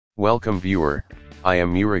Welcome viewer, I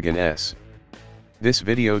am Murugan S. This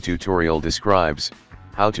video tutorial describes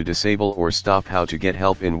how to disable or stop how to get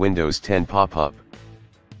help in Windows 10 Popup.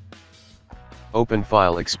 Open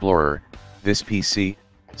File Explorer, this PC,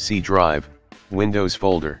 C drive, Windows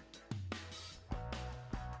folder.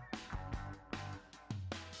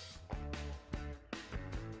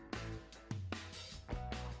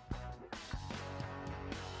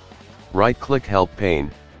 Right-click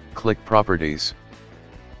HelpPane, click Properties.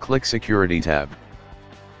 Click Security tab.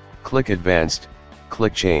 Click Advanced,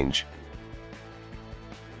 click Change.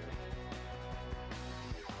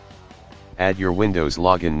 Add your Windows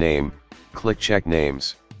login name, click Check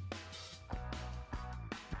Names.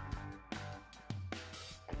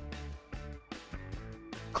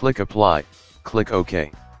 Click Apply, click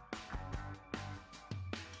OK.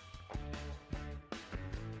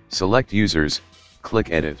 Select Users, click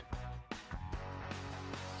Edit.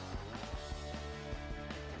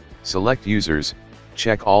 Select Users,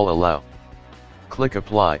 check All Allow. Click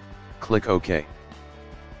Apply, click OK.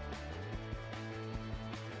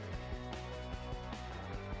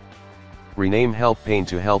 Rename HelpPane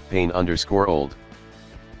to HelpPane_old.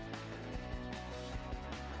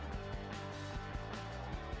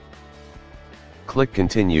 Click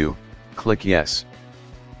Continue, click Yes.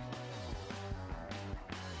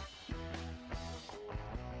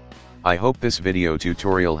 I hope this video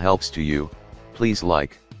tutorial helps to you. Please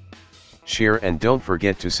like, share and don't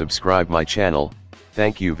forget to subscribe my channel.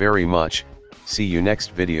 Thank you very much. See you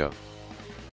next video.